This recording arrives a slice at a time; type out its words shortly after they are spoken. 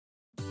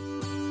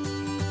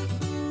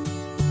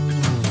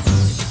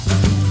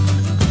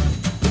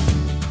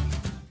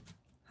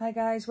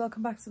Hi guys,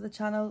 welcome back to the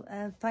channel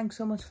and thanks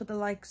so much for the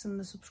likes and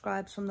the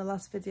subscribes from the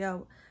last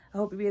video. I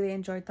hope you really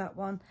enjoyed that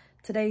one.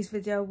 Today's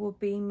video will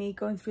be me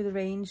going through the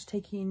range,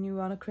 taking you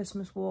on a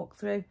Christmas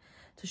walkthrough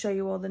to show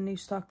you all the new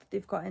stock that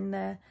they've got in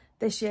there.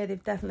 This year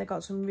they've definitely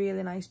got some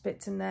really nice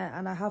bits in there,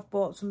 and I have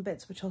bought some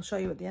bits which I'll show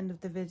you at the end of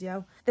the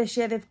video. This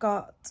year they've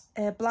got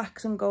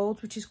blacks and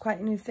golds, which is quite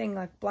a new thing,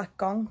 like black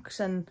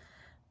gonks and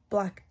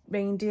black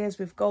reindeers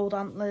with gold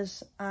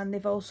antlers, and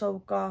they've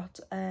also got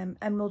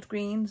emerald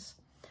greens,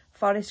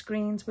 forest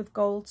greens with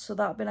gold, so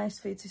that'll be nice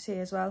for you to see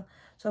as well.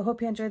 So I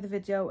hope you enjoy the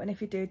video, and if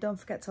you do, don't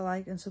forget to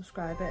like and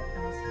subscribe it.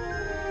 And I'll see you.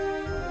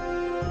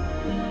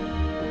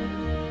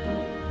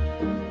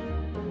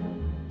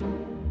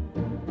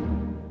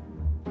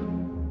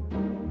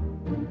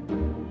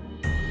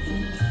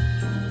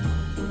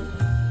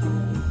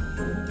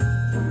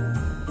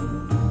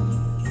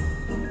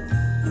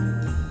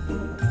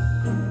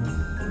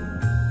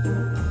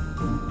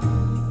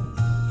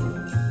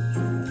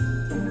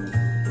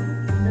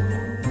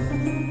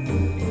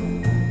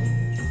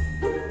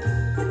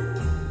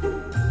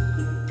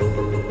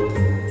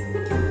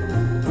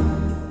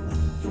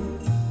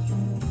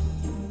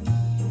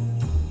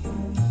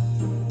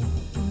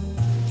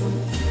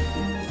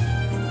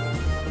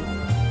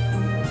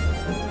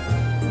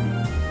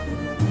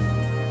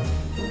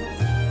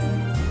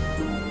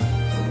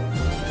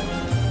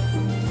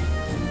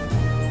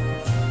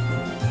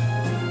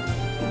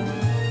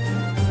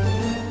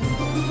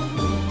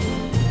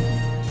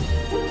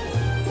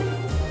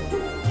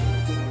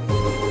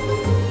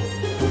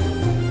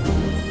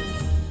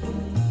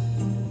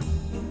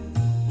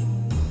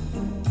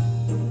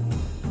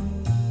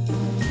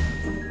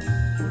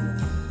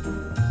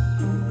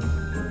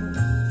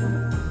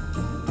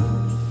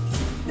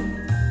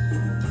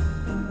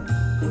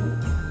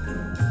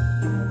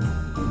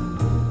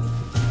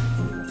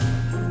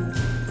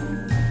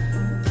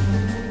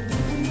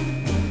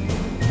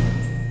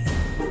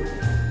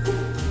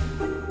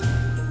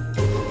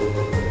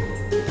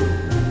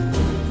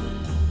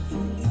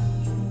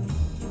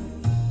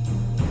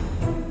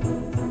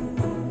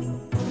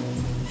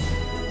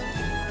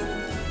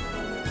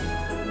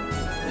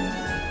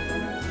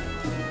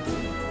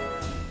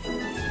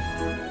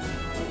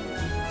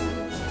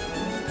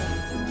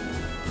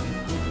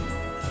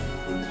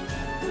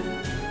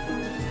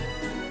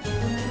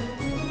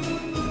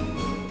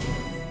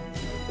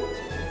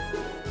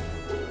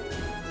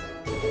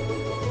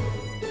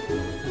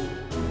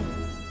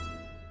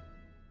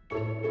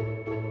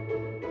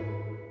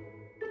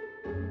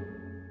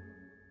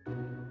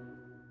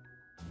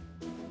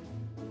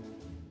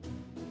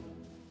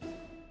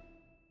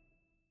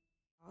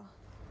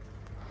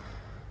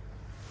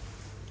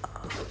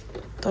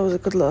 Those are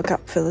good little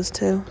gap fillers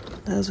too.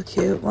 Those are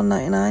cute.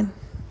 $1.99.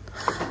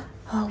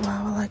 Oh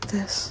wow, I like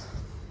this.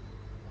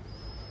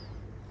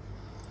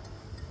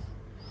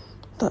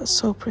 That's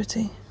so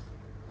pretty.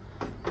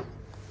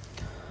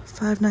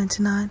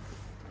 $5.99.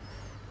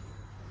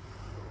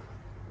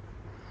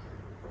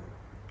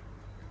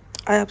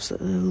 I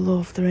absolutely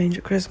love the range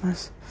at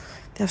Christmas.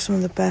 They have some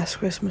of the best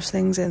Christmas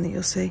things in that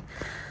you'll see.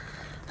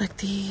 Like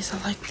these,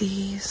 I like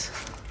these.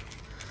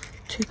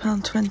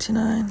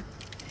 £2.29.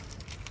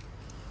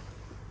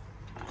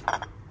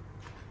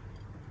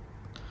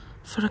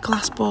 For a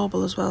glass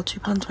bauble as well,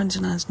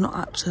 £2.29 is not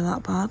actually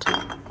that bad.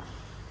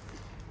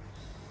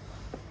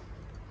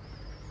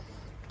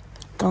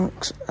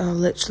 Gonks are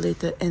literally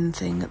the in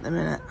thing at the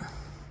minute.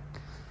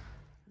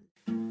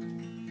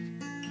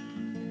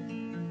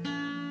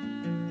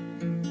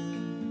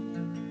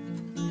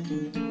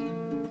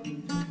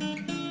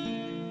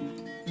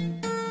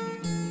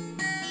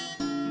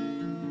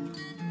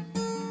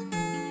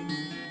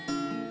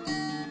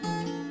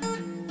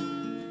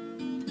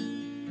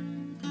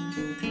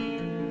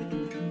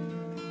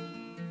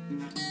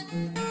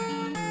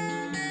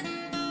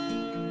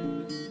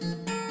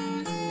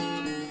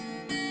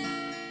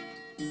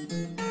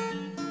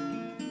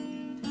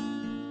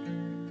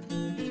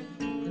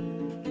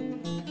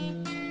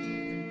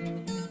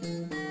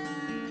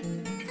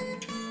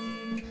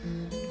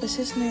 This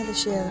is new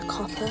this year, the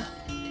copper.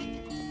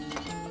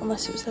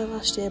 Unless it was there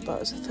last year, but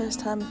it's the first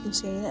time I've been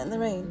seeing it in the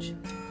range.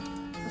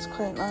 That's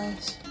quite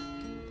nice.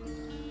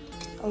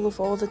 I love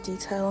all the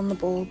detail on the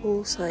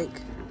baubles,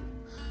 like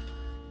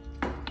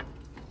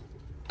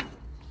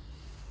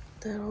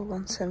they're all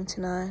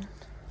 $1.79.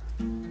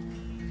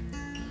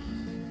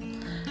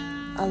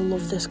 I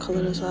love this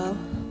colour as well.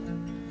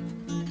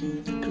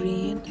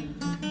 Green.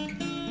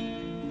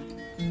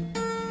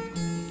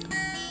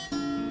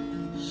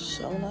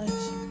 So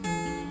nice.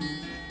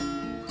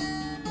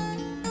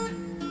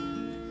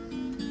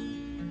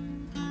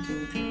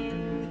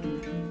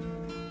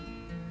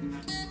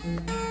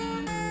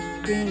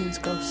 Greens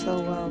go so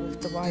well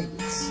with the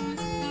whites.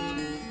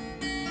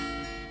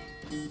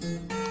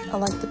 I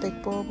like the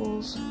big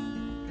baubles.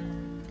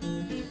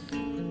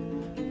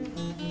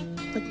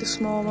 Like the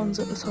small ones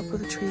at the top of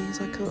the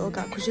trees, like a little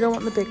gap, because you don't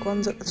want the big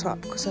ones at the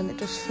top because then it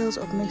just fills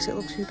it up and makes it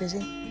look too busy.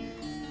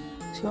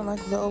 So you want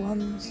like little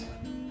ones.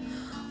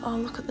 Oh,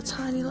 look at the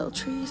tiny little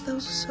trees.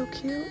 Those are so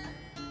cute.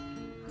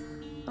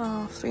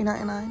 Oh,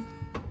 $3.99.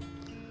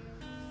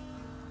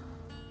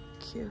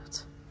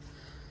 Cute.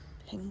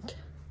 Pink.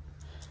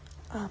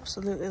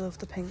 Absolutely love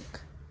the pink.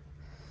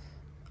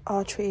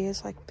 Our tree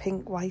is like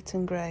pink, white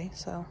and grey,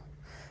 so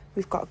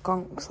we've got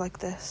gonks like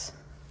this.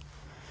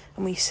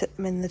 And we sit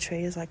them in the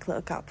tree as like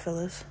little gap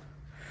fillers.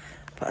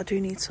 But I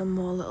do need some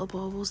more little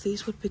baubles.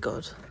 These would be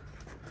good.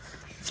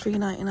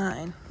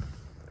 $3.99.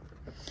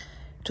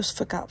 Just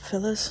for gap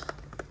fillers.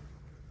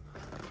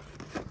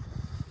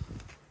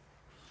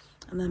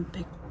 And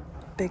then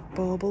big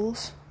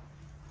baubles.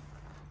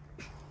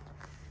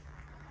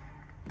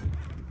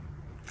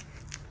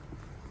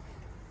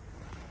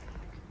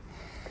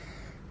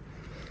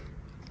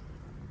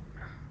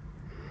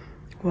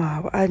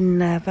 Wow, I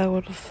never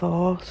would have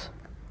thought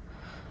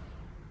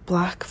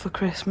black for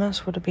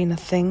Christmas would have been a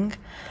thing,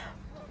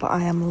 but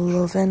I am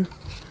loving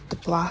the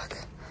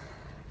black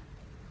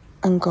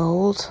and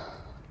gold.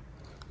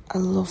 I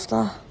love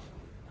that.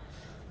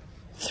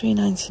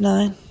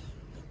 $3.99.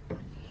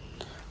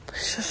 But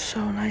it's just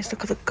so nice.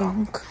 Look at the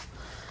gonk.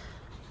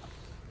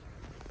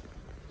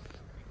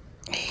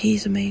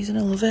 He's amazing.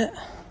 I love it.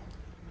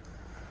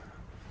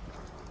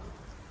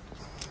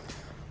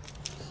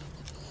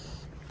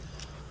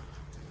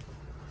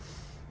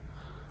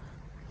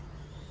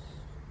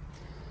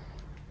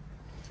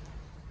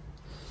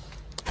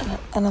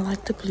 And I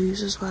like the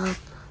blues as well. I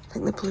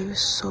think the blue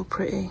is so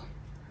pretty.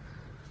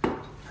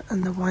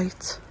 And the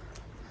white.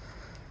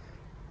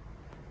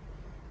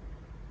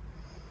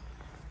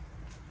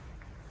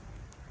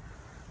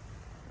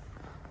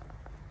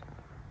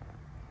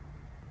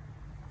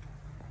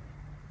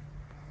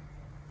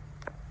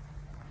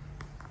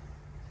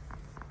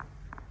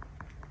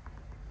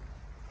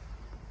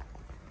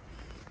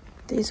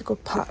 These are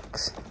good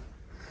packs.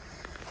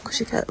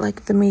 Because you get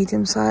like the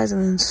medium size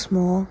and then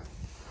small.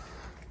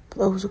 But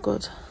those are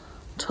good.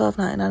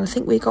 $12.99. I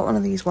think we got one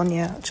of these one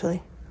year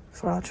actually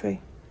for our tree.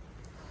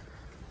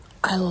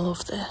 I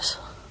love this.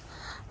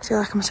 I feel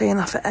like I'm saying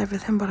that for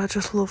everything, but I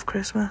just love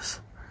Christmas.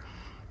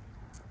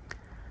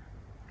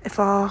 If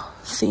our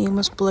theme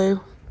was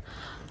blue,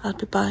 I'd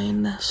be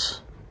buying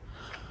this.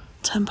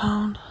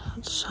 £10.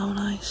 It's so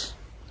nice.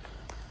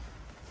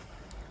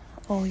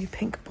 All your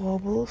pink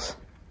baubles.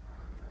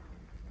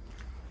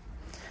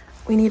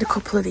 We need a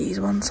couple of these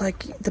ones, like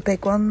the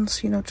big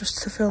ones, you know,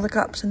 just to fill the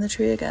gaps in the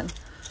tree again.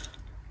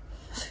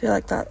 I feel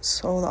like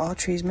that's all that our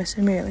tree's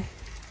missing, really.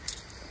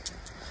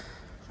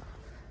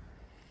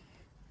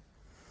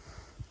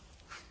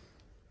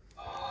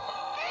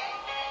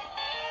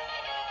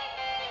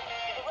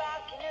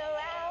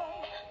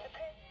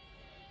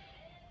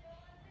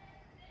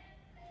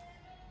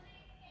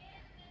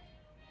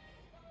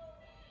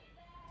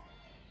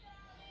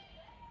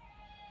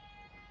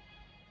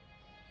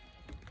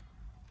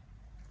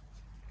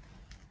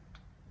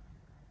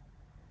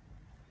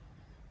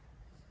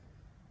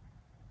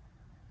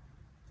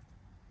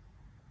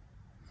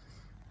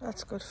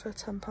 That's good for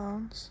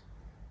 £10.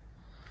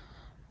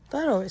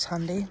 They're always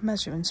handy,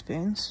 measuring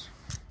spoons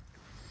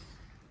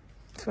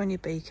for when you're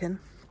baking.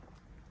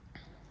 I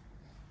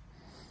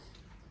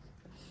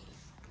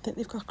think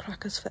they've got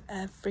crackers for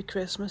every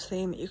Christmas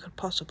theme that you could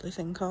possibly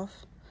think of.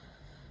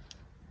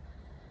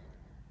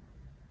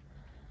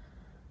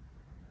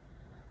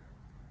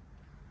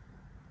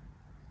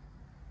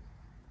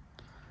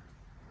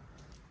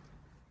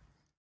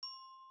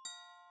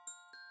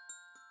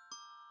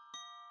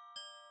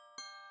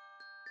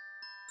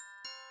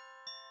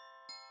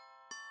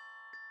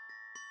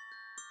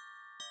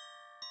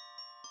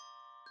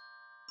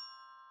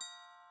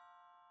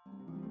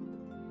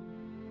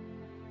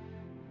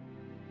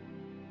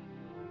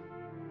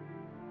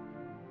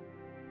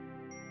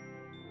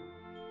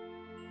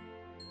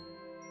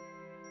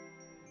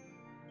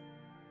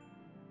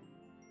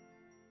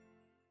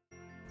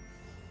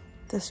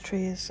 This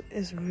tree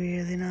is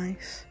really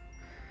nice.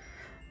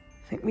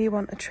 I think we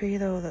want a tree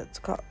though that's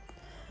got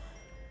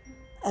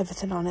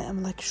everything on it.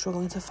 I'm like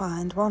struggling to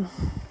find one.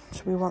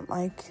 So we want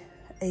like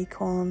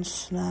acorns,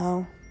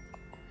 snow,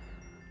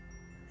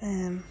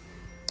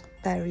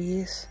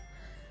 berries.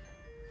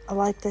 I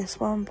like this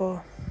one,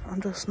 but I'm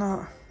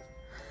not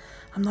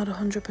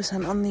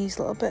 100% on these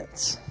little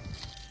bits.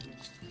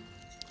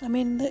 I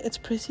mean, it's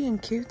pretty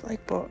and cute,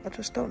 like, but I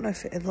just don't know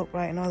if it'd look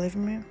right in our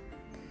living room.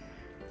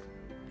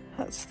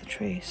 That's the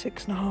tree,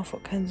 6.5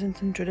 foot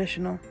Kensington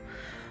traditional,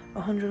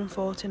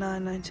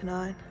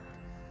 $149.99.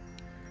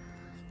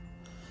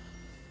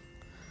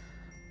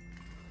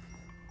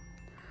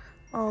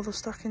 All the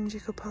stockings you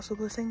could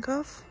possibly think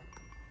of.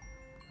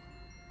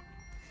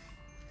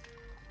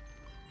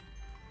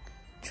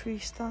 Tree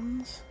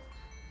stands.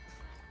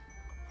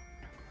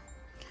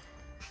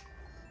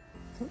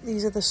 I think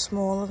these are the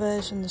smaller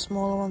version, the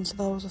smaller ones, so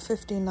those are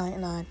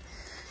 $15.99.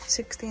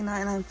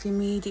 $16.99 for your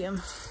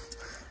medium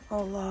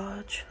or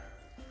large.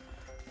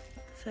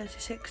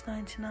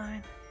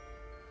 $36.99.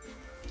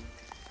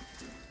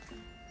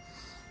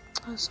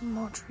 There's some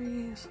more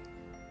trees.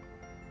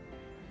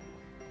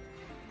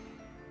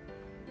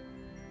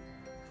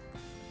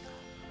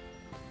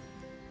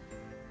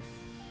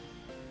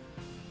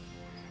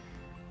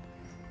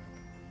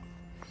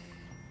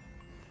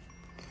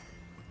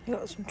 We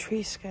got some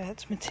tree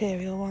skirts,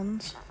 material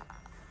ones.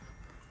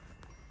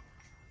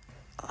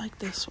 I like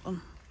this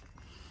one.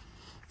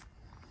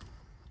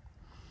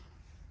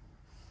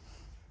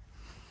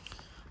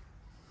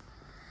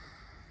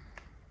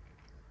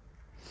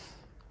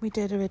 We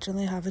did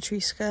originally have a tree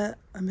skirt,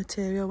 a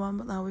material one,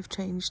 but now we've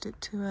changed it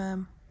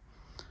to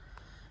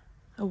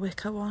a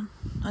wicker one,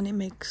 and it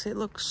makes it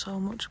look so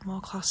much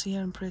more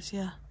classier and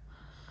prettier.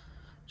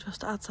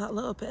 Just adds that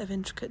little bit of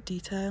intricate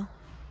detail.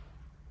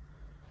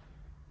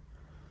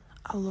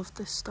 I love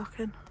this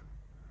stocking.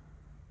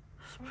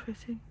 It's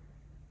pretty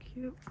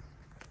cute.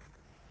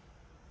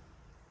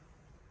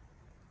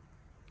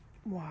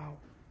 Wow.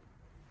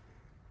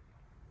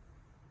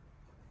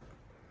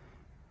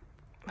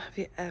 Have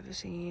you ever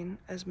seen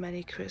as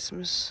many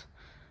Christmas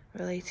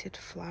related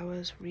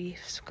flowers,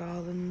 wreaths,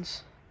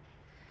 garlands?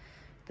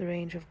 The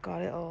range have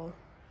got it all.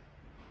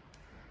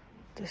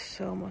 There's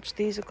so much.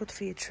 These are good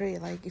for your tree.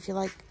 Like if you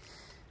like,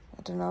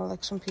 I don't know,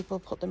 like some people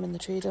put them in the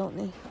tree, don't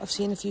they? I've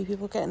seen a few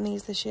people getting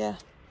these this year.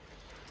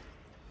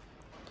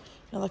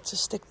 I like to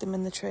stick them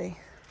in the tree.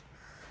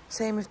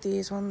 Same with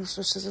these ones,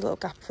 just as a little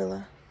gap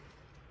filler.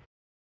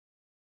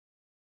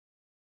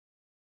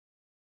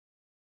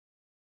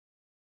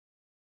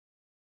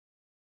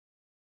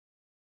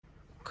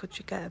 Could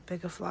you get a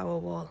bigger flower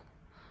wall?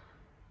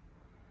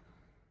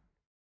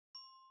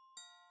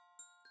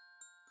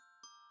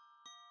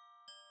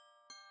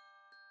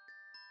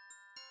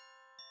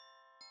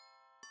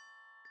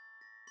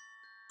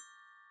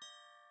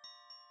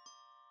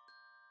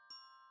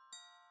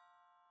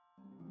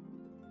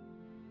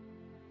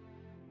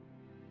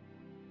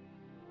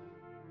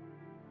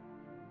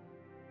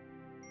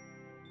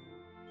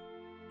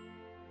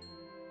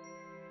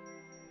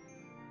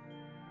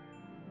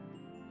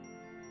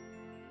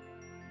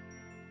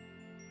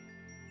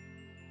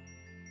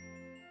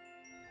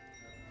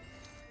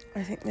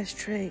 I think this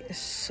tree is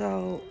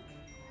so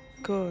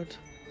good.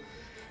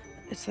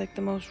 It's like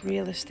the most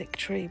realistic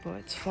tree, but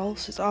it's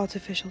false. It's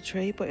artificial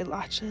tree, but it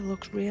actually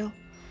looks real.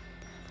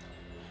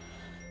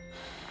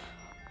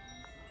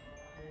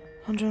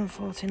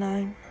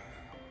 149.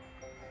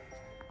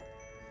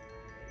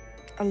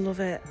 I love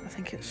it. I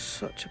think it's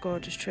such a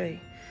gorgeous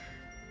tree.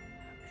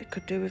 It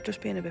could do with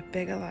just being a bit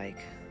bigger, like.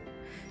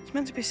 It's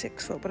meant to be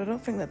 6 foot, but I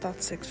don't think that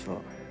that's 6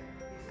 foot.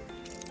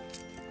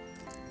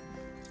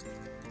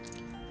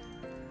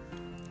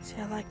 See,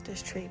 I like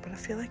this tree, but I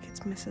feel like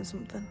it's missing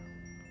something.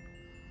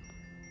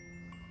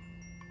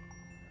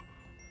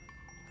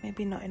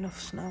 Maybe not enough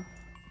snow.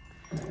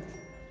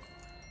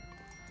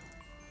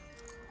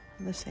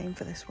 And the same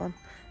for this one.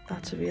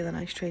 That's a really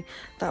nice tree.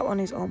 That one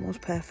is almost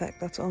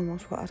perfect. That's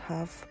almost what I'd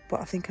have,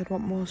 but I think I'd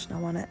want more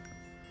snow on it.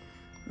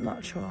 I'm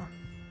not sure.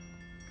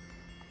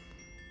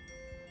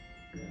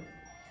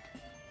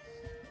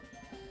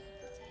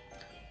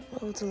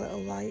 Loads of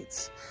little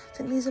lights. I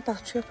think these are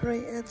battery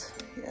operated.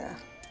 Yeah.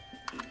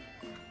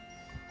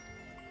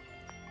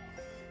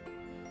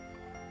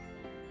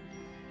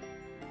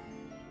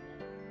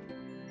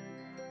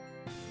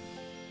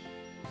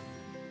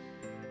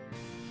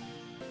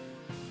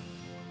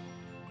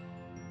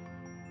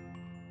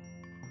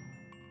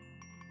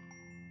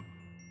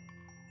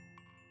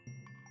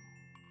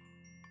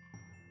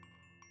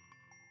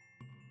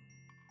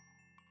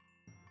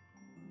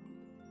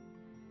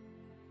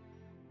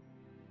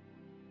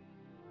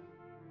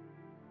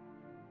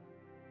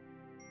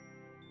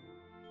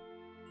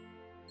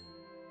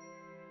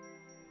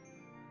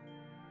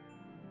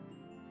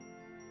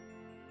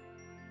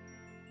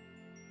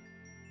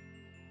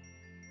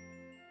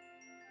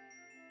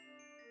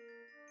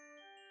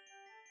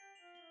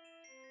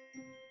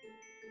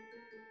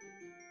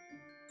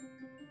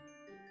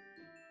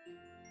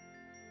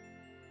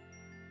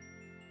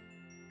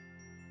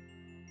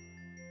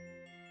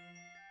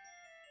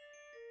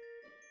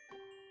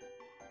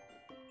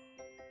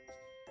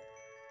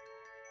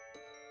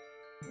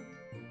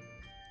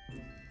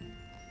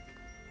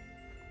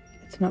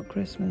 It's not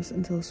Christmas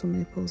until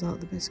somebody pulls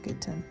out the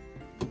biscuit tin.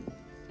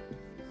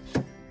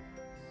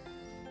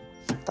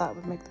 That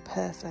would make the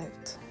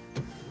perfect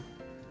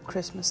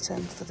Christmas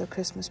tin for the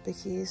Christmas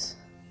bickies.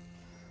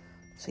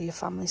 So your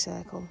family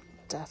circle,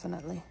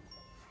 definitely.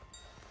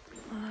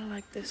 Oh, I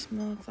like this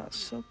mug, that's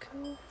so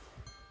cool.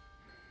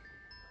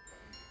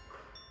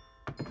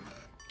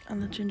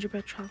 And the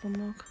gingerbread travel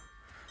mug,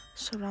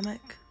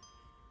 ceramic,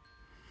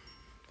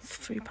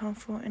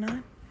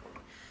 £3.49.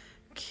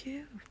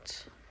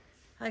 Cute.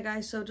 Hi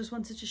guys, so just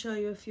wanted to show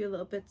you a few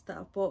little bits that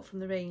I've bought from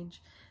the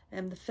range.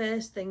 The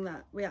first thing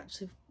that we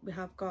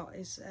have got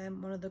is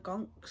one of the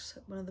gonks,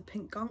 one of the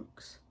pink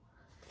gonks.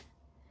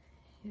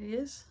 Here he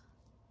is.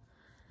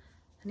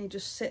 And he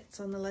just sits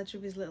on the ledge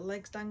with his little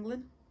legs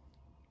dangling.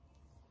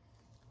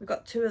 We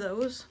got 2 of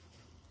those.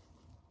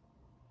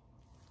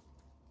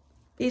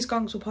 These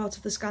gonks were part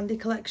of the Scandi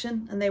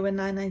collection and they were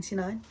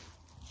 £9.99.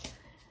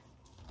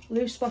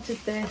 Lou spotted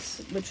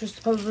this, which was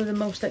probably the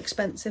most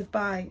expensive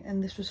buy,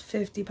 and this was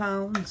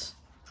 £50.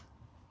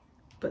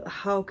 But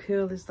how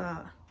cool is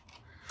that?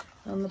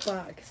 On the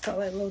back, it's got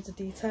like loads of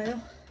detail.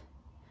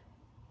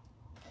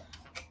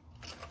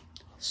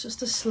 It's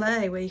just a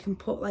sleigh where you can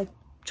put like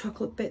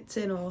chocolate bits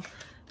in, or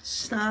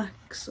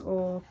snacks,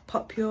 or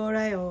pot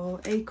puree,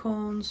 or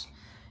acorns.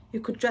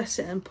 You could dress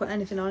it and put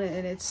anything on it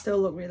and it'd still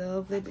look really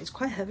lovely, but it's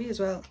quite heavy as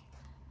well.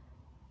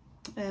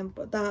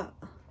 But that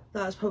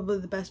is probably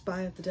the best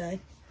buy of the day.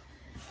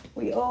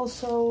 We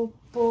also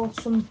bought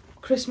some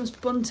Christmas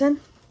bunting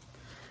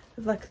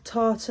with like a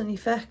tartan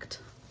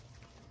effect.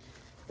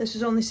 This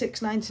was only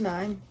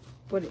 £6.99,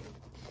 but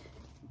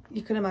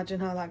you can imagine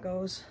how that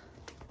goes.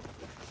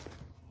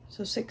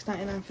 So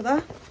 £6.99 for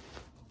that.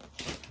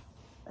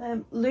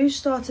 Lou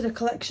started a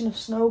collection of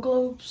snow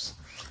globes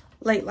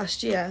late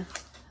last year,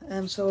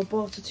 so I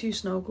bought her 2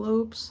 snow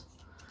globes,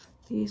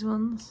 these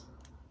ones.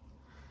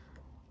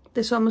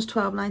 This one was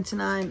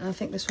 £12.99 and I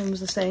think this one was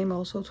the same,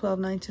 also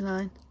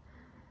 £12.99.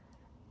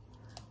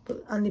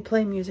 And they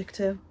play music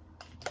too.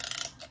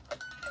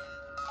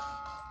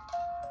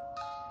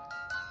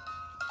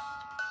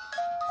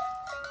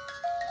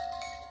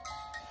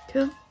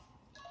 Cool.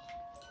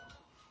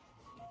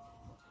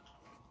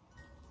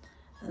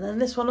 And then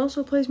this one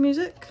also plays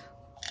music.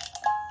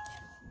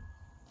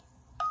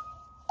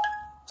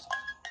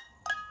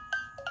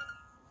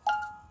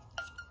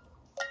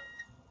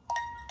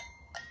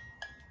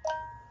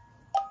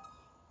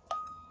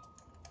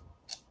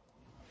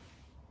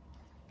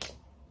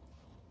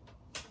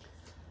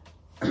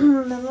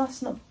 And then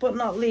last but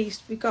not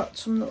least, we got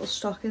some little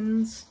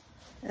stockings,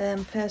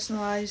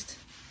 personalised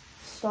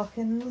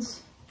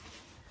stockings.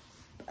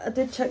 I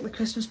did check the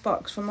Christmas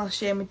box from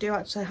last year and we do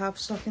actually have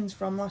stockings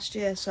from last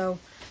year, so,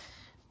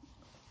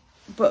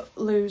 but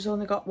Lou's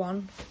only got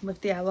one with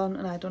the L on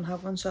and I don't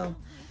have one, so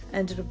I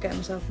ended up getting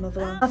myself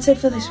another one. That's it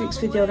for this week's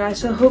video, guys,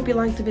 so I hope you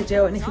liked the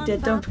video, and if you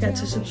did, don't forget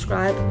to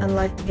subscribe and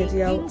like the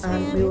video,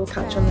 and we will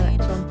catch you on the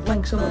next one.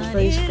 Thanks so much for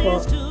your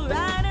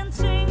support.